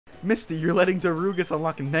Misty, you're letting Darugus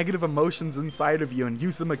unlock negative emotions inside of you and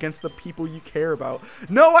use them against the people you care about.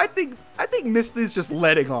 No, I think Misty's just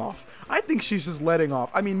letting off. I think she's just letting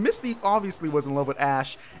off. I mean, Misty obviously was in love with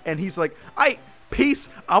Ash, and he's like, peace,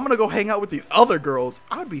 I'm gonna go hang out with these other girls.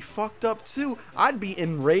 I'd be fucked up too. I'd be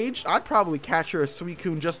enraged. I'd probably capture a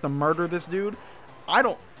Suicune just to murder this dude. I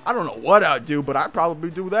don't know what I'd do, but I'd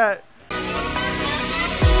probably do that.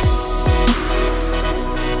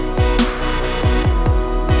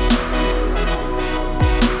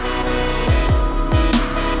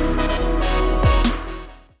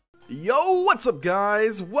 Yo, what's up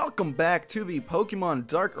guys? Welcome back to the Pokemon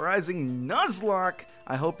Dark Rising Nuzlocke.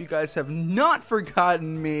 I hope you guys have not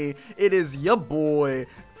forgotten me. It is ya boy,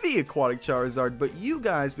 TheAquaticCharizard, but you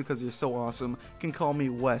guys, because you're so awesome, can call me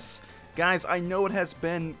Wes. Guys, I know it has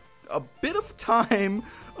been a bit of time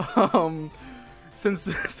since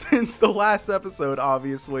the last episode,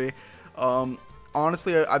 obviously.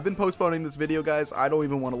 Honestly, I've been postponing this video, guys. I don't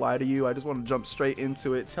even want to lie to you. I just want to jump straight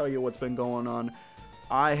into it, tell you what's been going on.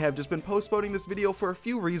 I have just been postponing this video for a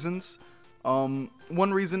few reasons. One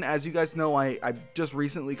reason, as you guys know, I just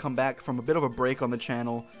recently come back from a bit of a break on the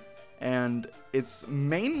channel, and it's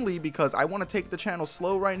mainly because I want to take the channel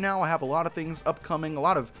slow right now. I have a lot of things upcoming, a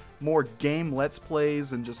lot of more game Let's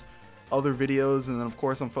Plays and just other videos, and then of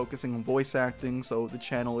course I'm focusing on voice acting, so the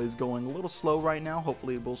channel is going a little slow right now.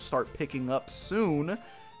 Hopefully it will start picking up soon,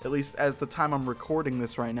 at least as the time I'm recording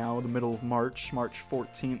this right now, the middle of March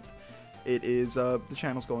 14th. It is, the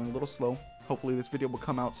channel's going a little slow. Hopefully this video will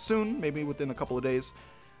come out soon, maybe within a couple of days.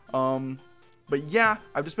 But yeah,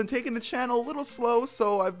 I've just been taking the channel a little slow,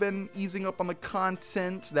 so I've been easing up on the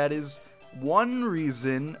content. That is one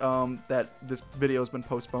reason that this video has been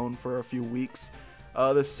postponed for a few weeks.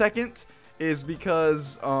 The second is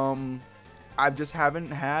because I just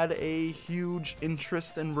haven't had a huge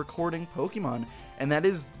interest in recording Pokemon, and that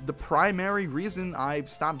is the primary reason I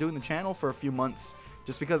stopped doing the channel for a few months.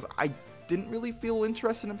 Just because I didn't really feel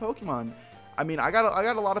interested in Pokemon. I mean, I got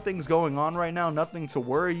a lot of things going on right now, nothing to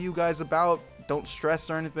worry you guys about. Don't stress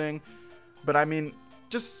or anything. But I mean,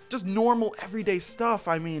 just normal everyday stuff.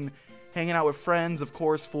 I mean, hanging out with friends, of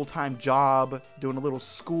course, full-time job, doing a little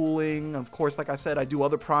schooling. Of course, like I said, I do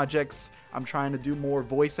other projects. I'm trying to do more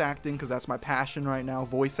voice acting because that's my passion right now,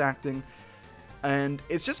 voice acting. And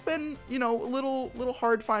it's just been, you know, a little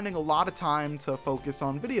hard finding a lot of time to focus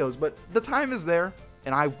on videos, but the time is there,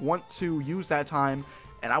 and I want to use that time,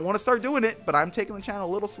 and I want to start doing it, but I'm taking the channel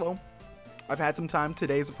a little slow. I've had some time.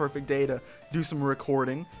 Today is a perfect day to do some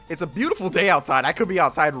recording. It's a beautiful day outside. I could be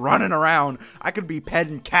outside running around. I could be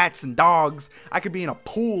petting cats and dogs. I could be in a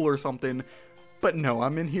pool or something. But no,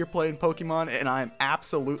 I'm in here playing Pokemon, and I'm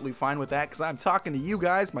absolutely fine with that, because I'm talking to you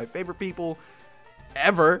guys, my favorite people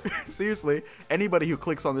ever. Seriously, anybody who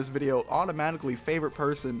clicks on this video, automatically favorite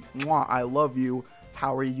person. Mwah, I love you.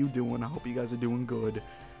 How are you doing? I hope you guys are doing good.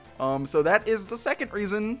 So that is the second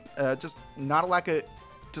reason, just a lack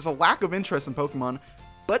of interest in Pokemon,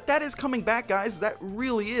 but that is coming back, guys. That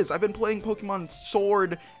really is. I've been playing Pokemon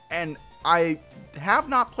Sword, and I have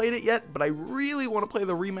not played it yet, but I really want to play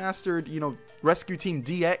the remastered, you know, Rescue Team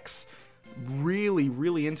DX.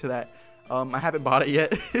 Really into that. I haven't bought it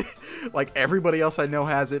yet. Like everybody else I know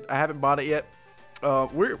has it. I haven't bought it yet.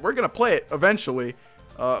 We're gonna play it eventually.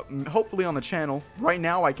 Hopefully on the channel. Right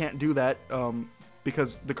now I can't do that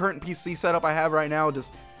because the current PC setup I have right now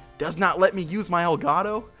just does not let me use my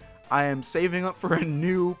Elgato. I am saving up for a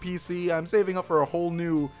new PC. I'm saving up for a whole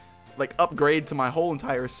new like upgrade to my whole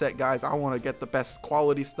entire set, guys. I want to get the best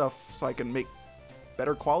quality stuff so I can make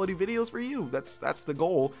better quality videos for you. That's the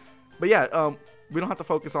goal. But yeah, we don't have to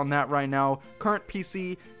focus on that right now. Current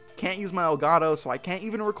PC, can't use my Elgato, so I can't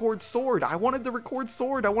even record Sword. I wanted to record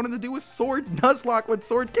Sword. I wanted to do a Sword Nuzlocke when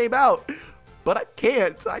Sword came out. But I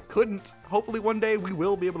can't. I couldn't. Hopefully one day we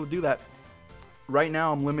will be able to do that. Right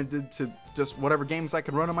now I'm limited to just whatever games I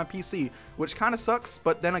can run on my PC, which kind of sucks,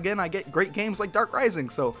 but then again I get great games like Dark Rising,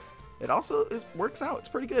 so it also works out. It's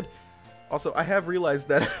pretty good. Also, I have realized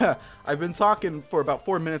that I've been talking for about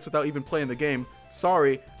 4 minutes without even playing the game.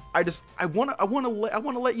 Sorry. I want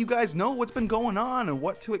to let you guys know what's been going on and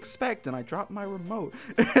what to expect, and I dropped my remote.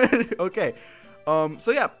 Okay.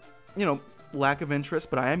 So yeah, you know, lack of interest,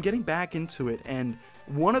 but I am getting back into it, and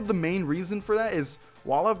one of the main reasons for that is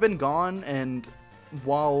while I've been gone and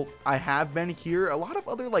while I have been here, a lot of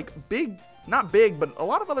other like not big, but a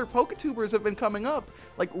lot of other Poketubers have been coming up,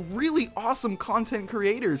 like really awesome content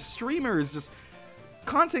creators, streamers, just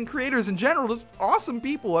content creators in general, just awesome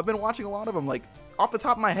people. I've been watching a lot of them, like off the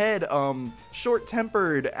top of my head, Short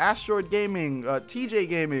Tempered, Asteroid Gaming, TJ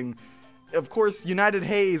Gaming, of course, United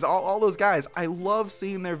Hayes, all those guys. I love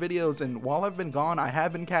seeing their videos, and while I've been gone, I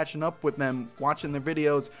have been catching up with them, watching their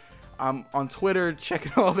videos. I'm on Twitter,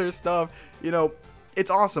 checking all their stuff. You know, it's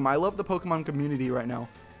awesome. I love the Pokemon community right now.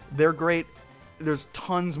 They're great. There's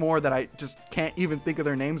tons more that I just can't even think of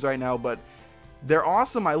their names right now, but they're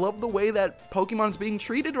awesome. I love the way that Pokemon's being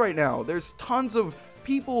treated right now. There's tons of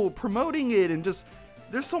people promoting it, and just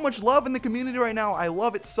there's so much love in the community right now. I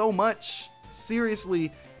love it so much,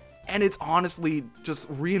 seriously, and it's honestly just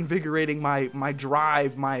reinvigorating my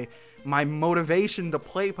drive, my motivation to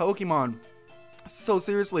play Pokemon. So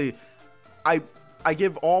seriously, I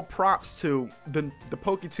give all props to the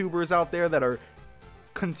PokeTubers out there that are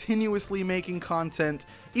continuously making content.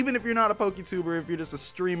 Even if you're not a PokeTuber, if you're just a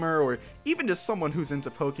streamer, or even just someone who's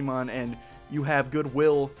into Pokemon and you have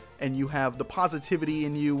goodwill and you have the positivity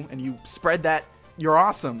in you and you spread that, you're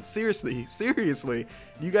awesome. Seriously, seriously.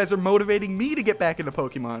 You guys are motivating me to get back into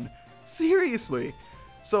Pokemon. Seriously.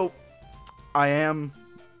 So, I am,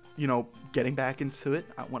 you know, getting back into it.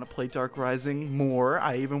 I want to play Dark Rising more.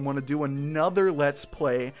 I even want to do another Let's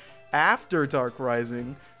Play after Dark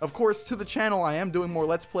Rising. Of course, to the channel, I am doing more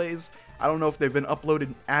Let's Plays. I don't know if they've been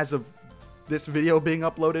uploaded as of this video being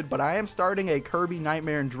uploaded, but I am starting a Kirby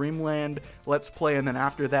Nightmare and Dreamland Let's Play, and then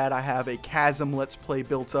after that, I have a Chasm Let's Play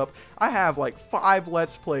built up. I have like 5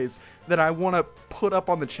 Let's Plays that I want to put up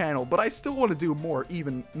on the channel, but I still want to do more,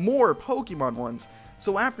 even more Pokemon ones.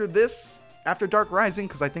 So after this, after Dark Rising,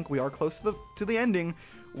 because I think we are close to the ending,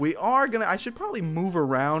 we are gonna, I should probably move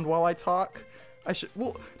around while I talk. I should,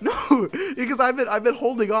 well, no, because I've been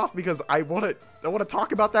holding off because I want to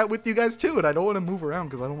talk about that with you guys too, and I don't want to move around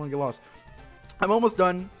because I don't want to get lost. I'm almost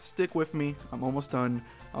done. Stick with me. I'm almost done.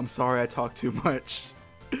 I'm sorry I talk too much,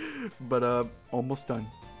 but almost done.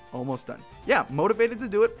 Almost done. Yeah, motivated to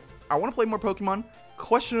do it. I want to play more Pokemon.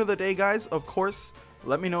 Question of the day, guys. Of course,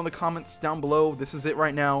 let me know in the comments down below. This is it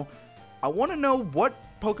right now. I want to know what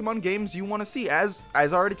Pokemon games you want to see. As I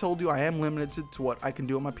already told you, I am limited to what I can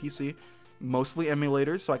do on my PC. Mostly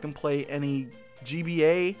emulators, so I can play any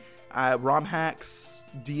GBA, ROM hacks,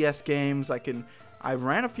 DS games. I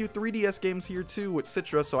ran a few 3DS games here too with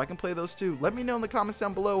Citra, so I can play those too. Let me know in the comments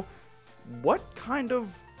down below, what kind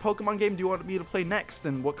of Pokemon game do you want me to play next,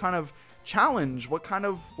 and what kind of challenge, what kind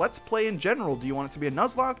of Let's Play in general. Do you want it to be a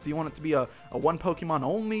Nuzlocke? Do you want it to be a one Pokemon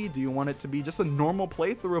only? Do you want it to be just a normal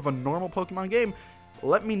playthrough of a normal Pokemon game?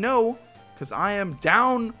 Let me know, because I am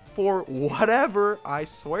down for whatever. I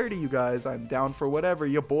swear to you guys, I'm down for whatever.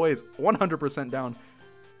 Your boy is 100% down.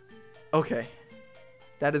 Okay.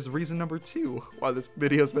 That is reason number 2 why this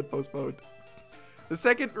video's been postponed. The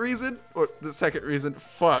third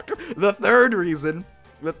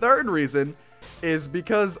reason is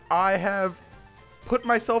because I have put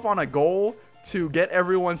myself on a goal to get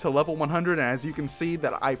everyone to level 100, and as you can see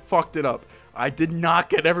that I fucked it up. I did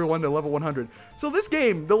not get everyone to level 100. So this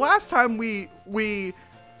game, the last time we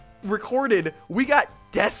recorded, we got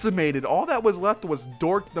decimated. All that was left was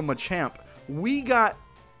Dork the Machamp. We got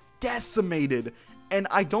decimated. And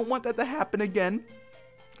I don't want that to happen again,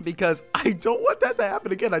 because I don't want that to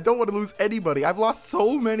happen again. I don't want to lose anybody. I've lost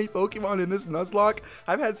so many Pokemon in this Nuzlocke.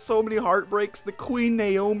 I've had so many heartbreaks. The Queen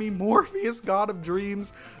Naomi, Morpheus, God of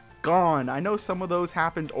Dreams, gone. I know some of those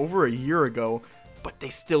happened over a year ago, but they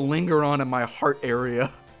still linger on in my heart area.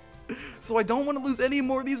 So I don't want to lose any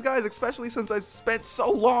more of these guys, especially since I've spent so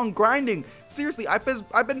long grinding. Seriously, I've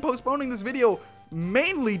been postponing this video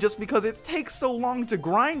mainly just because it takes so long to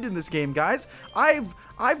grind in this game, guys. I've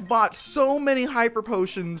bought so many hyper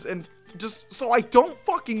potions, and just so I don't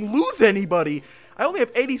fucking lose anybody. I only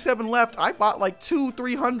have 87 left. I bought like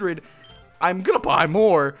 200-300. I'm gonna buy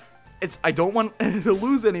more. I don't want to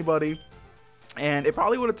lose anybody, and it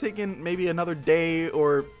probably would have taken maybe another day,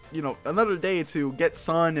 or you know, another day to get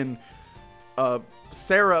Sun and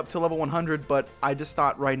Sarah up to level 100, but I just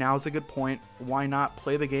thought right now is a good point. Why not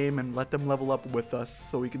play the game and let them level up with us,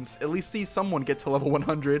 so we can at least see someone get to level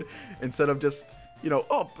 100 instead of just, you know,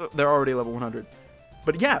 oh, they're already level 100.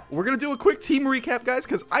 But yeah, we're gonna do a quick team recap, guys,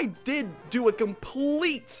 because I did do a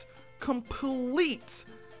complete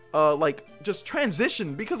like just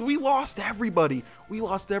transition, because we lost everybody. We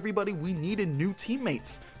needed new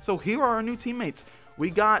teammates. So here are our new teammates. We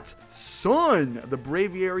got Sun, the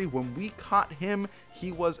Braviary. When we caught him,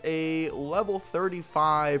 he was a level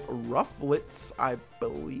 35 Rufflet, I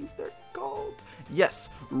believe they're called. Yes,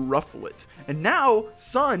 Rufflet. And now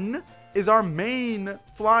Sun is our main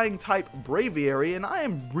flying type Braviary, and I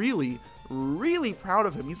am really proud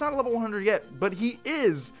of him. He's not a level 100 yet, but he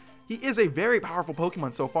is a very powerful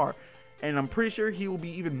Pokemon so far. and I'm pretty sure he will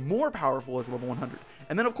be even more powerful as level 100.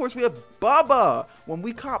 And then, of course, we have Bubba. When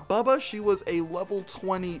we caught Bubba, she was a level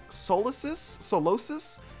 20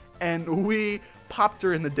 Solosis, and we popped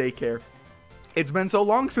her in the daycare. It's been so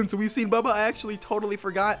long since we've seen Bubba, I actually totally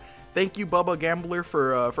forgot. Thank you, Bubba Gambler,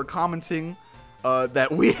 for commenting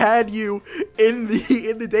that we had you in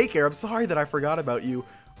the daycare. I'm sorry that I forgot about you.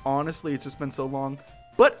 Honestly, it's just been so long.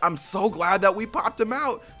 But I'm so glad that we popped him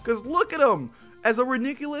out, because look at him. As a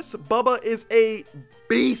ridiculous, Bubba is a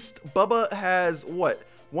beast. Bubba has, what,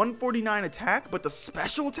 149 attack, but the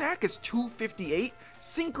special attack is 258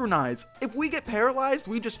 synchronized. If we get paralyzed,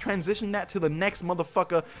 we just transition that to the next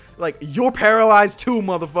motherfucker. Like, you're paralyzed too,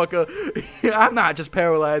 motherfucker. I'm not just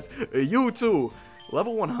paralyzed, you too.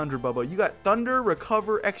 Level 100, Bubba. You got Thunder,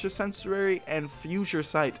 Recover, Extrasensory, and Future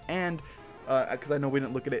Sight. And because I know we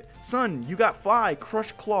didn't look at it. Sun, you got Fly,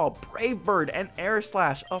 Crush Claw, Brave Bird, and Air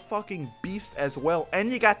Slash, a fucking beast as well.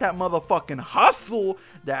 And you got that motherfucking Hustle,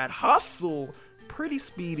 pretty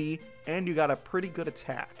speedy, and you got a pretty good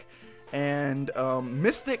attack. And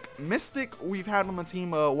Mystic, we've had on the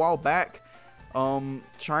team a while back,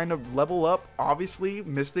 trying to level up. Obviously,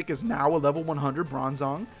 Mystic is now a level 100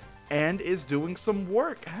 Bronzong, and is doing some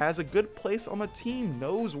work, has a good place on the team,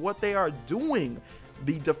 knows what they are doing.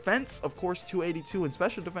 The defense, of course, 282, and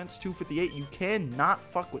special defense 258. You cannot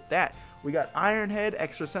fuck with that. We got Iron Head,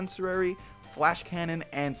 Extrasensory, Flash Cannon,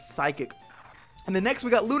 and Psychic. And then next we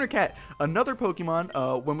got Lunar Cat, another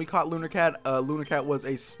Pokemon. When we caught Lunar Cat was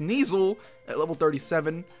a Sneasel at level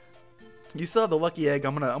 37. You still have the Lucky Egg.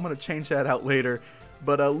 I'm gonna change that out later.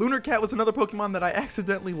 But Lunar Cat was another Pokemon that I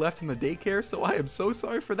accidentally left in the daycare, so I am so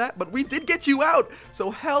sorry for that. But we did get you out, so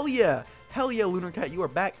hell yeah. Hell yeah, Lunar Cat, you are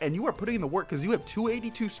back, and you are putting in the work, because you have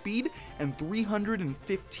 282 speed and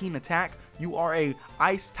 315 attack. You are a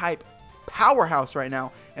Ice-type powerhouse right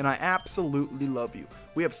now, and I absolutely love you.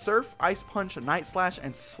 We have Surf, Ice Punch, Night Slash,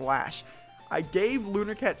 and Slash. I gave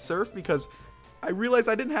Lunar Cat Surf because I realized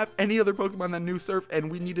I didn't have any other Pokemon that knew Surf, and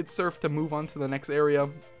we needed Surf to move on to the next area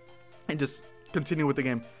and just continue with the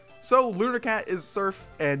game. So Lunar Cat is Surf,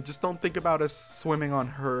 and just don't think about us swimming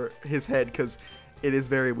on his head, because it is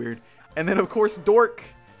very weird. And then, of course, Dork.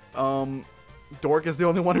 Dork is the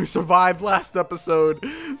only one who survived last episode.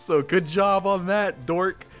 So good job on that,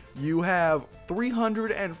 Dork. You have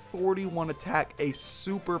 341 attack, a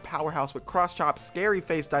super powerhouse with Cross Chop, Scary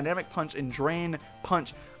Face, Dynamic Punch, and Drain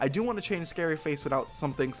Punch. I do want to change Scary Face without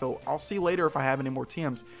something, so I'll see later if I have any more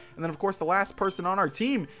TMs. And then, of course, the last person on our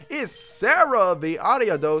team is Sarah, the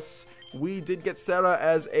Ariados. We did get Sarah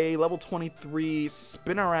as a level 23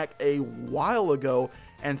 Spinarak a while ago.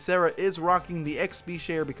 And Sarah is rocking the XP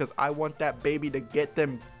share because I want that baby to get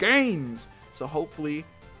them gains. So hopefully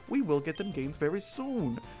we will get them gains very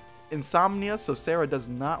soon. Insomnia, so Sarah does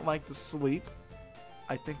not like to sleep.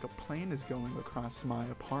 I think a plane is going across my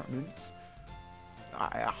apartment.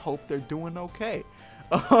 I hope they're doing okay.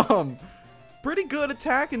 Pretty good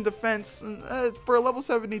attack and defense for a level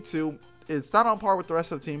 72. It's not on par with the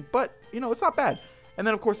rest of the team, but you know, it's not bad. And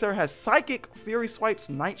then, of course, Sarah has Psychic, Fury Swipes,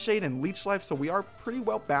 Nightshade, and Leech Life, so we are pretty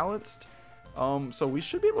well balanced. So we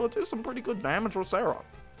should be able to do some pretty good damage with Sarah.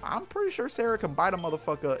 I'm pretty sure Sarah can bite a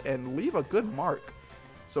motherfucker and leave a good mark.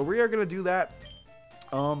 So we are going to do that.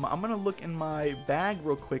 I'm going to look in my bag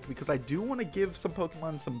real quick because I do want to give some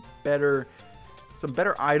Pokemon some better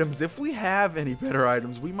items. If we have any better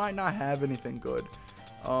items, we might not have anything good.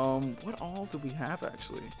 What all do we have,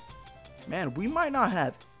 actually? Man, we might not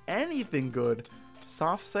have anything good.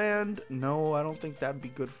 Soft Sand, no, I don't think that'd be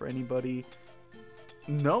good for anybody.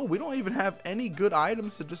 No, we don't even have any good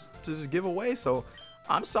items to just give away, so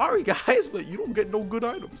I'm sorry guys, but you don't get no good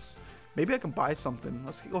items. Maybe I can buy something.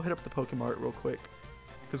 Let's go hit up the Pokemart real quick,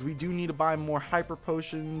 because we do need to buy more Hyper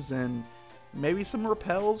Potions and maybe some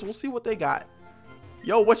Repels. We'll see what they got.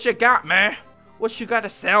 Yo, what you got, man? What you got to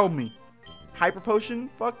sell me? Hyper Potion?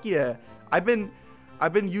 Fuck yeah. I've been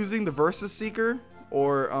using the Versus Seeker,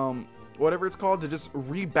 or whatever it's called, to just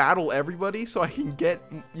re-battle everybody so I can get,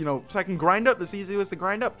 you know, so I can grind up. This easiest to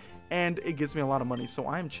grind up, and it gives me a lot of money, so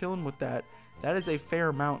I am chilling with that. That is a fair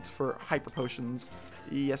amount for Hyper Potions.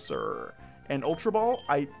 Yes, sir. And Ultra Ball,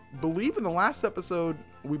 I believe in the last episode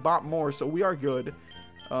we bought more, so we are good.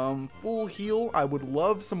 Full heal, I would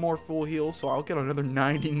love some more full heals, so I'll get another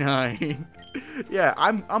 99. Yeah,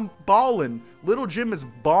 I'm balling. Little Jim is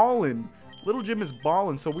balling. Little Jim is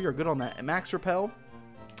balling, so we are good on that. And Max Repel,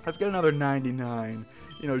 let's get another 99.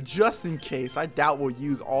 You know, just in case. I doubt we'll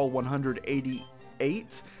use all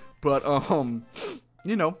 188, but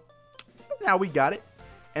you know, now we got it.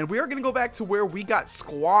 And we are gonna go back to where we got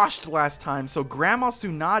squashed last time. So Grandma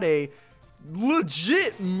Tsunade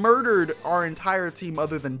legit murdered our entire team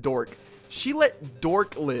other than Dork. She let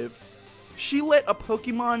Dork live. She let a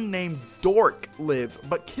Pokemon named Dork live,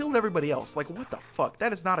 but killed everybody else. Like, what the fuck?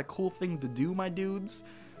 That is not a cool thing to do, my dudes.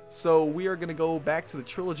 So we are going to go back to the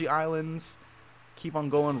Trilogy Islands. Keep on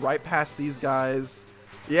going right past these guys.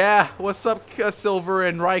 Yeah, what's up, Silver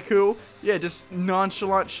and Raikou? Yeah, just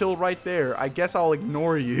nonchalant chill right there. I guess I'll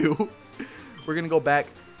ignore you. We're going to go back.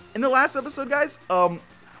 In the last episode, guys,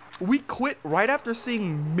 we quit right after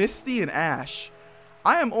seeing Misty and Ash.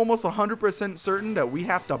 I am almost 100% certain that we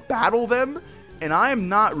have to battle them, and I am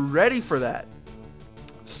not ready for that.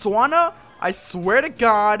 Swanna, I swear to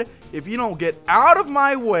God, if you don't get out of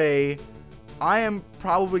my way, I am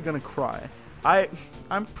probably gonna cry.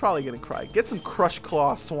 I'm probably gonna cry. Get some Crush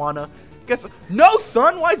Claw, Swanna. No,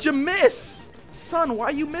 son, why'd you miss? Son, why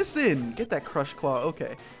you missing? Get that Crush Claw.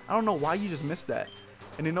 Okay, I don't know why you just missed that.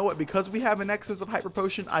 And you know what? Because we have an excess of Hyper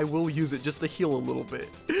Potion, I will use it just to heal a little bit.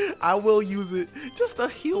 I will use it just to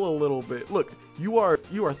heal a little bit. Look, you are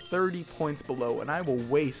 30 points below, and I will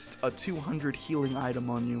waste a 200 healing item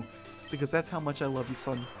on you. Because that's how much I love you,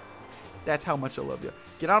 son. That's how much I love you.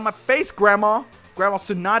 Get out of my face, Grandma. Grandma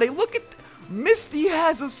Tsunade. Look at... Misty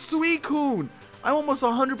has a Suicune. I'm almost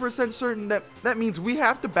 100% certain that means we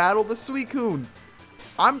have to battle the Suicune.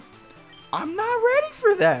 I'm not ready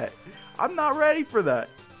for that. I'm not ready for that.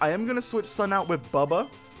 I am going to switch Sun out with Bubba,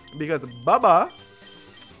 because Bubba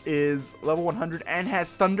is level 100 and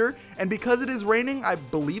has Thunder, and because it is raining, I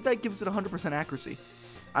believe that gives it 100% accuracy.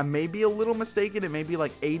 I may be a little mistaken, it may be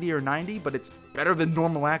like 80 or 90, but it's better than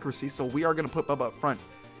normal accuracy, so we are going to put Bubba up front.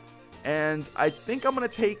 And I think I'm going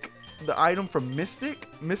to take the item from Mystic.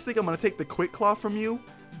 Mystic, I'm going to take the Quick Claw from you,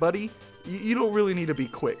 buddy. You don't really need to be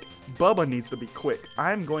quick. Bubba needs to be quick.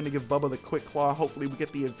 I'm going to give Bubba the Quick Claw. Hopefully we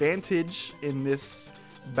get the advantage in this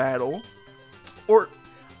battle. Or,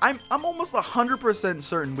 I'm almost 100%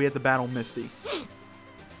 certain we have to battle Misty.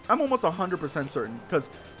 I'm almost 100% certain. Because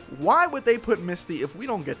why would they put Misty if we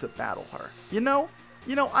don't get to battle her? You know,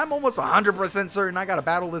 I'm almost 100% certain I got to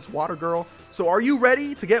battle this water girl. So are you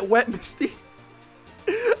ready to get wet, Misty?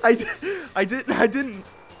 I didn't.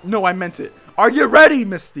 No, I meant it. Are you ready,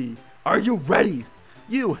 Misty? Are you ready?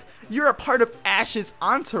 You're a part of Ash's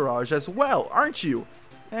entourage as well, aren't you?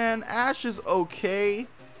 And Ash is okay.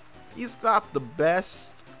 He's not the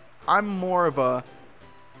best. I'm more of a,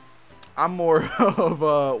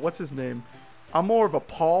 what's his name? I'm more of a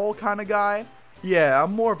Paul kind of guy. Yeah,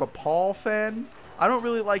 I'm more of a Paul fan. I don't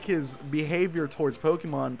really like his behavior towards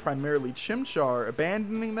Pokemon, primarily Chimchar,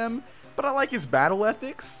 abandoning them, but I like his battle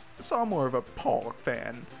ethics, so I'm more of a Paul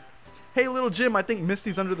fan. Hey, little Jim, I think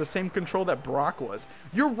Misty's under the same control that Brock was.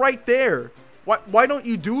 You're right there. Why don't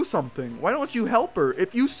you do something? Why don't you help her?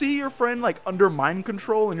 If you see your friend like under mind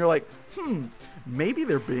control and you're like, maybe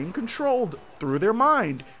they're being controlled through their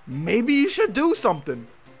mind. Maybe you should do something.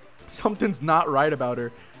 Something's not right about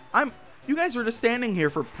her. You guys were just standing here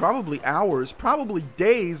for probably hours, probably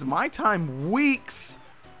days, my time weeks.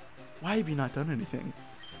 Why have you not done anything?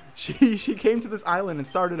 She came to this island and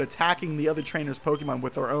started attacking the other trainers' Pokemon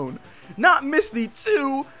with her own. Not Misty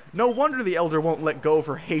too! No wonder the Elder won't let go of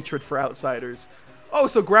her hatred for outsiders. Oh,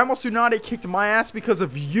 so Grandma Tsunade kicked my ass because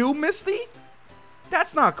of you, Misty?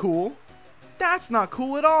 That's not cool. That's not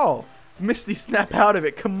cool at all. Misty, snap out of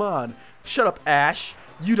it, come on. Shut up, Ash.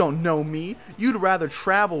 You don't know me. You'd rather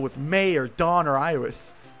travel with May or Dawn or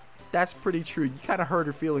Iris. That's pretty true. You kind of hurt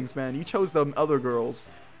her feelings, man. You chose them other girls.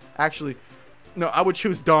 Actually... no, I would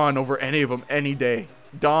choose Dawn over any of them any day.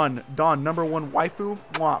 Dawn, #1 waifu.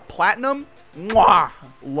 Mwah. Platinum. Mwah.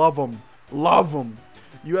 Love them. Love them.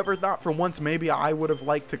 You ever thought for once maybe I would have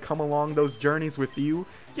liked to come along those journeys with you?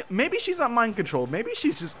 Yeah, maybe she's not mind controlled. Maybe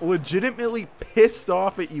she's just legitimately pissed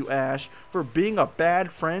off at you, Ash, for being a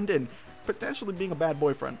bad friend and potentially being a bad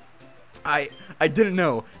boyfriend. I didn't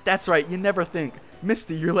know. That's right, you never think.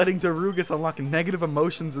 Misty, you're letting Darugus unlock negative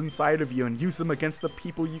emotions inside of you and use them against the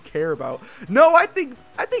people you care about. No, I think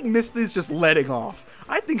Misty's just letting off.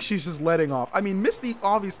 I think she's just letting off. I mean, Misty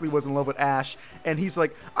obviously was in love with Ash, and he's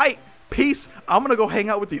like, peace, I'm gonna go hang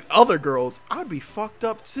out with these other girls. I'd be fucked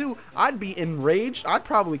up too. I'd be enraged. I'd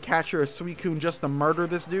probably capture a Suicune just to murder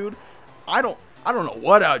this dude. I don't know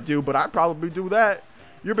what I'd do, but I'd probably do that.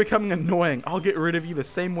 You're becoming annoying. I'll get rid of you the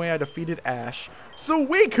same way I defeated Ash.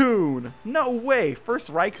 Suicune! No way.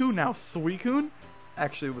 First Raikou, now Suicune?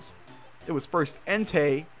 Actually, it was first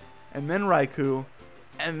Entei, and then Raikou,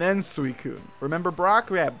 and then Suicune. Remember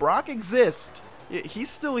Brock? Yeah, Brock exists.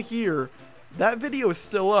 He's still here. That video is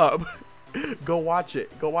still up. Go watch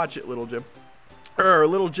it. Go watch it, little Jim.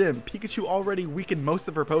 Little Jim, Pikachu already weakened most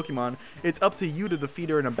of her Pokemon. It's up to you to defeat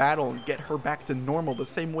her in a battle and get her back to normal the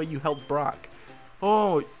same way you helped Brock.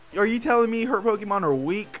 Oh, are you telling me her Pokemon are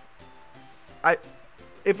weak?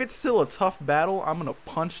 If it's still a tough battle, I'm gonna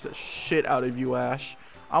punch the shit out of you, Ash.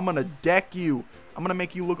 I'm gonna deck you. I'm gonna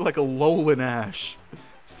make you look like a Alolan Ash.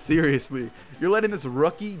 Seriously, you're letting this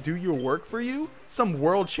rookie do your work for you? Some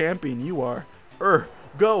world champion you are.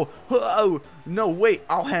 Go. Oh, no, wait,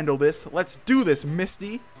 I'll handle this. Let's do this,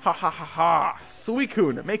 Misty. Ha ha ha ha.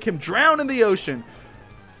 Suicune, make him drown in the ocean.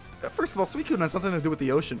 First of all, Suicune has nothing to do with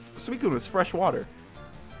the ocean. Suicune is fresh water.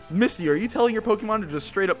 Misty, are you telling your Pokemon to just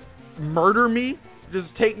straight up murder me?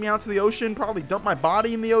 Just take me out to the ocean? Probably dump my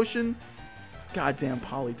body in the ocean? Goddamn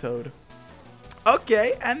Politoed.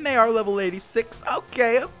 Okay, and they are level 86.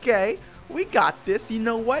 Okay. We got this. You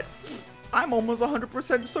know what? I'm almost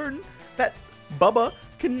 100% certain that Bubba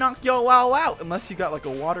can knock y'all all out. Unless you got like a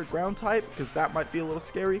water ground type, because that might be a little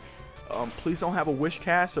scary. Please don't have a Wish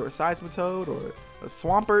Cast or a Seismitoad or a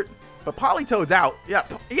Swampert. But Politoed's out. Yeah,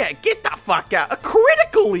 get the fuck out. A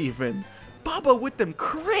critical even. Bubba with them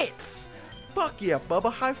crits. Fuck yeah,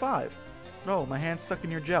 Bubba. High five. Oh, my hand's stuck in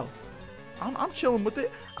your gel. I'm chilling with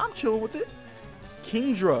it.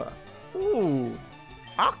 Kingdra. Ooh.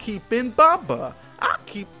 I'll keep in Bubba.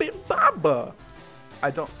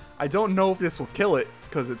 I don't know if this will kill it,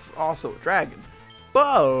 because it's also a dragon.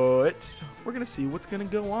 But we're gonna see what's gonna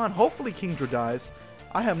go on. Hopefully Kingdra dies.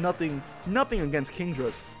 I have nothing against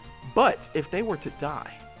Kingdras. But if they were to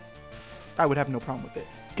die, I would have no problem with it.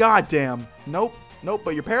 Goddamn. Nope,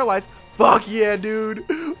 but you're paralyzed. Fuck yeah, dude.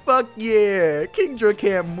 Fuck yeah. Kingdra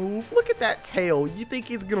can't move. Look at that tail. You think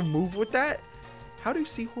he's gonna move with that? How do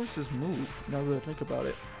seahorses move, now that I think about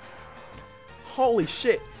it? Holy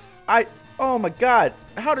shit. Oh my god.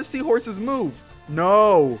 How do seahorses move?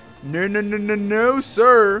 No,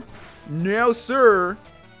 sir. No, sir.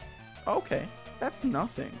 Okay, that's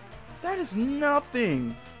nothing. That is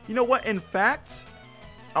nothing. You know what? In fact,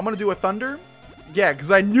 I'm gonna do a thunder. Yeah,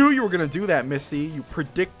 because I knew you were gonna do that, Misty. You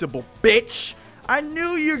predictable bitch. I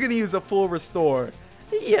knew you were gonna use a full restore.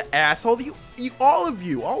 Yeah, asshole. All of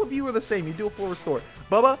you are the same. You do a full restore.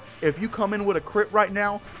 Bubba, if you come in with a crit right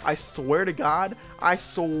now, I swear to God, I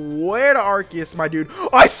swear to Arceus, my dude.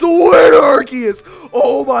 I swear to Arceus.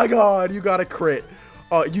 Oh my God, you got a crit.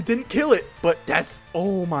 You didn't kill it, but that's,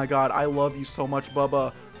 oh my God, I love you so much,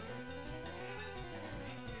 Bubba.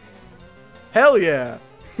 Hell yeah.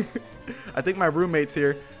 I think my roommate's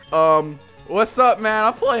here. What's up, man?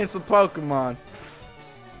 I'm playing some Pokemon.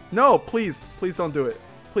 No, please don't do it.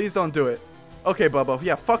 Please don't do it. Okay, Bubba.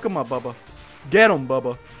 Yeah, fuck him up, Bubba. Get him,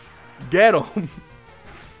 Bubba. Get him.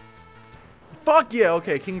 Fuck yeah.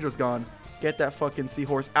 Okay, Kingdra's gone. Get that fucking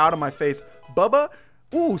seahorse out of my face. Bubba.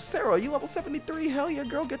 Ooh, Sarah, you level 73. Hell yeah,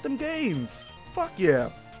 girl. Get them gains. Fuck yeah.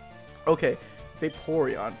 Okay,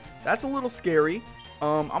 Vaporeon. That's a little scary.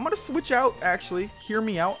 I'm going to switch out, actually. Hear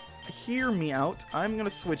me out. I'm going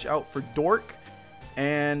to switch out for Dork.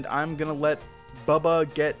 And I'm going to let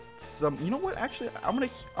Bubba get some, you know what, actually, I'm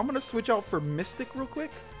gonna switch out for Mystic real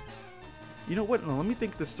quick. You know what, no, let me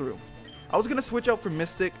think this through. I was gonna switch out for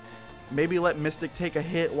Mystic, maybe let Mystic take a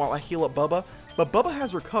hit while I heal up Bubba, but Bubba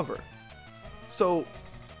has Recover. So,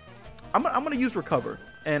 I'm gonna use Recover,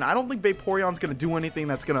 and I don't think Vaporeon's gonna do anything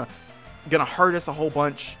that's gonna hurt us a whole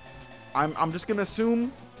bunch. I'm just gonna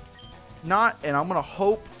assume not, and I'm gonna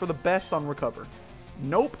hope for the best on Recover.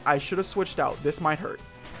 Nope, I should have switched out. This might hurt.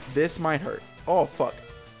 Oh, fuck.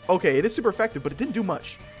 Okay, it is super effective, but it didn't do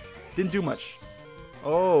much.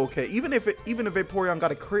 Oh, okay. Even if Vaporeon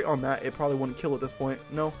got a crit on that, it probably wouldn't kill at this point.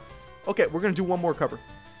 No. Okay, we're going to do one more recover.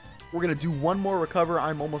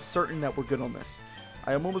 I'm almost certain that we're good on this.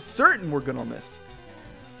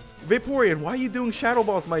 Vaporeon, why are you doing Shadow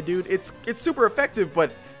Balls, my dude? It's super effective,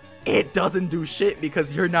 but it doesn't do shit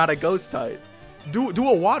because you're not a ghost type. Do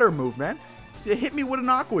a water move, man. Hit me with an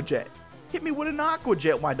Aqua Jet.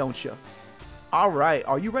 Why don't you? Alright,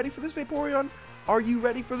 are you ready for this, Vaporeon? Are you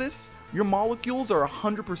ready for this? Your molecules are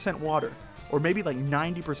 100% water, or maybe like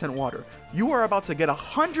 90% water. You are about to get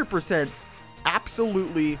 100%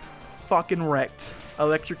 absolutely fucking wrecked,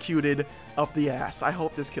 electrocuted up the ass. I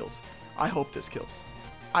hope this kills.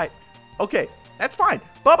 Okay, that's fine.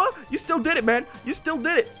 Bubba, you still did it, man.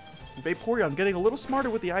 Vaporeon getting a little smarter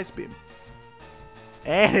with the Ice Beam.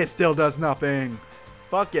 And it still does nothing.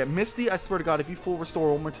 Fuck yeah. Misty, I swear to God, if you full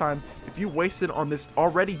restore one more time, if you waste it on this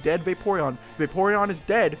already dead Vaporeon is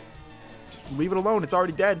dead. Just leave it alone. It's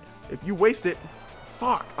already dead. If you waste it,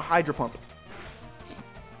 fuck, a Hydro Pump.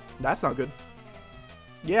 That's not good.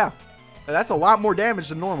 Yeah, that's a lot more damage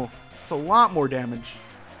than normal. That's a lot of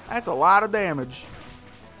damage.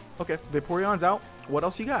 Okay, Vaporeon's out. What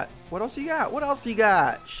else you got? What else you got? What else you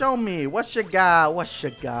got? Show me. What you got? What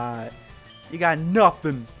you got? You got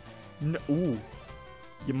nothing. No, ooh.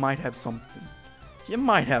 You might have something. You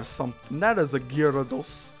might have something. That is a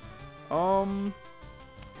Gyarados.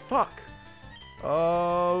 Fuck.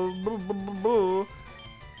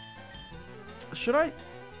 Should I?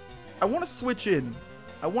 I want to switch in.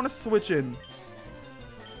 I'm going to switch in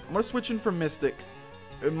for Mystic.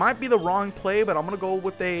 It might be the wrong play, but I'm going to go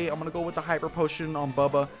with the Hyper Potion on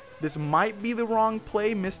Bubba. This might be the wrong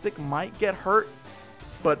play. Mystic might get hurt,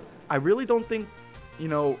 but I really don't think, you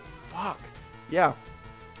know, fuck. Yeah.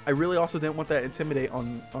 I really also didn't want that Intimidate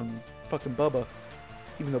on fucking Bubba,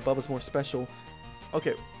 even though Bubba's more special.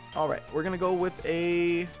 Okay. All right. We're going to go with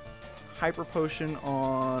a Hyper Potion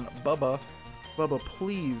on Bubba. Bubba,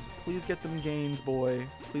 please get them gains, boy.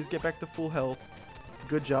 Please get back to full health.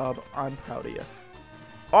 Good job. I'm proud of you.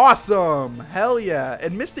 Awesome! Hell yeah!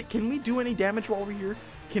 And Mystic, can we do any damage while we're here?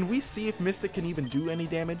 Can we see if Mystic can even do any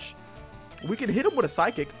damage? We can hit him with a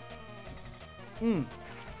Psychic.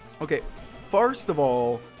 Okay, first of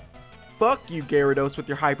all, fuck you, Gyarados, with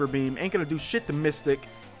your Hyper Beam. Ain't gonna do shit to Mystic.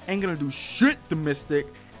 Ain't gonna do shit to Mystic.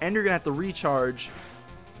 And you're gonna have to recharge.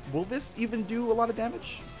 Will this even do a lot of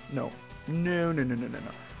damage? No. No.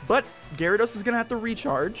 But Gyarados is going to have to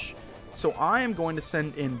recharge. So I am going to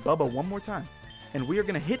send in Bubba one more time. And we are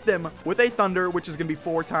going to hit them with a Thunder, which is going to be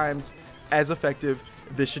 4 times as effective.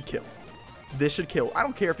 This should kill. This should kill. I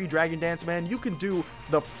don't care if you Dragon Dance, man. You can do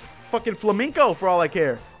the fucking Flamenco for all I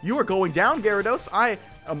care. You are going down, Gyarados. I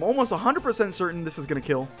am almost 100% certain this is going to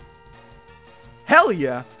kill. Hell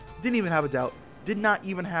yeah. Didn't even have a doubt. Did not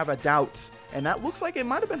even have a doubt. And that looks like it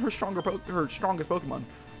might have been her strongest Pokemon.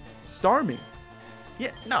 Starmie.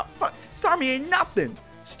 Yeah, no, fuck. Starmie ain't nothing.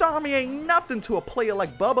 Starmie ain't nothing to a player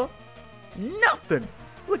like Bubba. Nothing.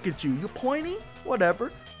 Look at you. You pointy?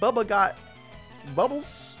 Whatever. Bubba got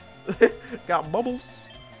bubbles. Got bubbles.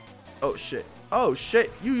 Oh, shit. Oh,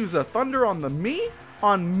 shit. You use a Thunder on the me?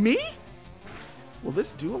 On me? Will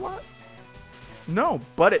this do a lot? No,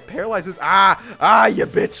 but it paralyzes. You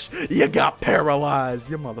bitch. You got paralyzed.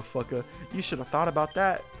 You motherfucker. You should have thought about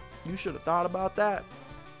that. You should have thought about that.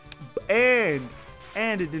 And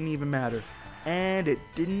it didn't even matter. And it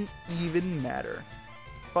didn't even matter.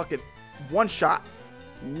 Fuck it. One shot.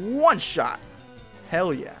 One shot.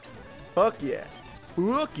 Hell yeah. Fuck yeah.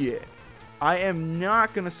 Fuck yeah. I am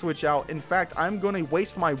not going to switch out. In fact, I'm going to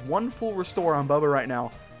waste my one full restore on Bubba right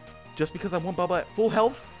now. Just because I want Bubba at full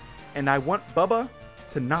health. And I want Bubba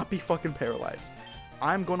to not be fucking paralyzed.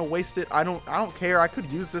 I'm going to waste it. I don't care. I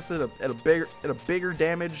could use this at a bigger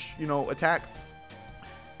damage, you know, attack.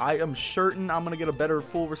 I am certain I'm going to get a better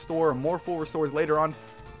full restore or more full restores later on.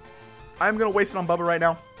 I'm going to waste it on Bubba right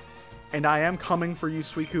now. And I am coming for you,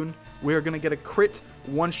 Suicune. We are going to get a crit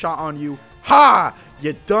one shot on you. Ha!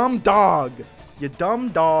 You dumb dog. You dumb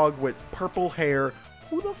dog with purple hair.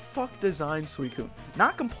 Who the fuck designed Suicune?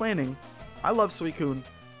 Not complaining. I love Suicune.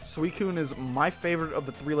 Suicune is my favorite of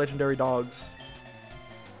the 3 legendary dogs.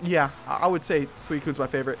 Yeah, I would say Suicune's my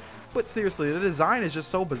favorite. But seriously, the design is just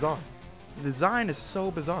so bizarre. The design is so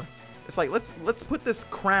bizarre. It's like let's put this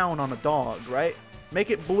crown on a dog, right? Make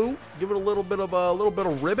it blue, give it a little bit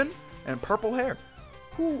of ribbon and purple hair.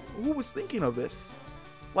 Who was thinking of this?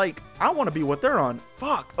 Like, I want to be what they're on.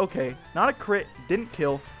 Fuck. Okay, not a crit, didn't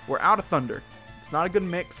kill. We're out of Thunder. It's not a good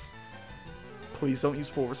mix. Please don't use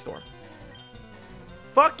full restore.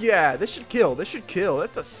 Fuck yeah, this should kill. This should kill.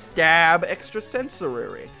 That's a stab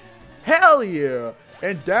extrasensory. Hell yeah.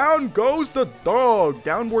 And down goes the dog.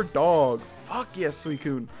 Downward dog. Fuck yeah,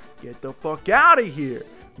 Suicune. Get the fuck out of here.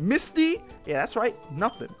 Misty? Yeah, that's right.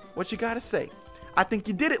 Nothing. What you gotta say? I think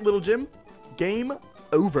you did it, Little Jim. Game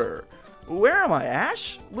over. Where am I,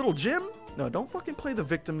 Ash? Little Jim? No, don't fucking play the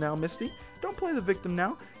victim now, Misty. Don't play the victim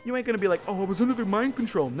now. You ain't gonna be like, oh, I was under their mind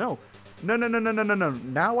control. No. No.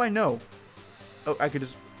 Now I know. Oh, I can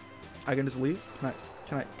just leave?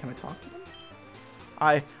 Can I talk to them?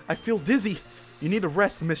 I feel dizzy. You need to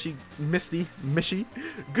rest, Misty.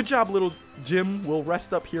 Good job, Little Jim. We'll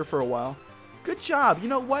rest up here for a while. Good job. You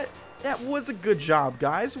know what? That was a good job,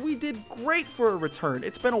 guys. We did great for a return.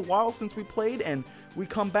 It's been a while since we played, and we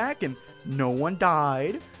come back, and no one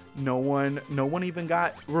died. No one even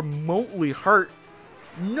got remotely hurt.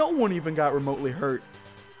 No one even got remotely hurt.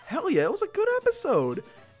 Hell yeah, it was a good episode.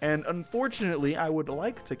 And unfortunately, I would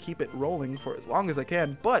like to keep it rolling for as long as I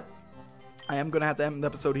can, but I am going to have to end the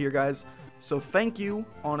episode here, guys. So thank you.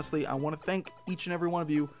 Honestly, I want to thank each and every one of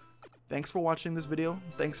you. Thanks for watching this video.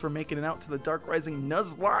 Thanks for making it out to the Dark Rising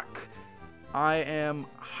Nuzlocke. I am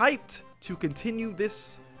hyped to continue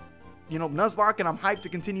this you know, Nuzlocke, and I'm hyped to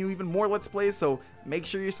continue even more Let's Plays, so make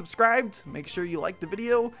sure you're subscribed, make sure you like the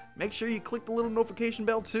video, make sure you click the little notification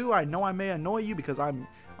bell too. I know I may annoy you because I'm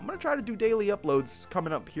going to try to do daily uploads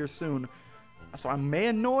coming up here soon, so I may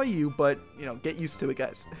annoy you, but, you know, get used to it,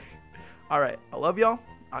 guys. Alright, I love y'all.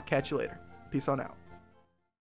 I'll catch you later. Peace on out.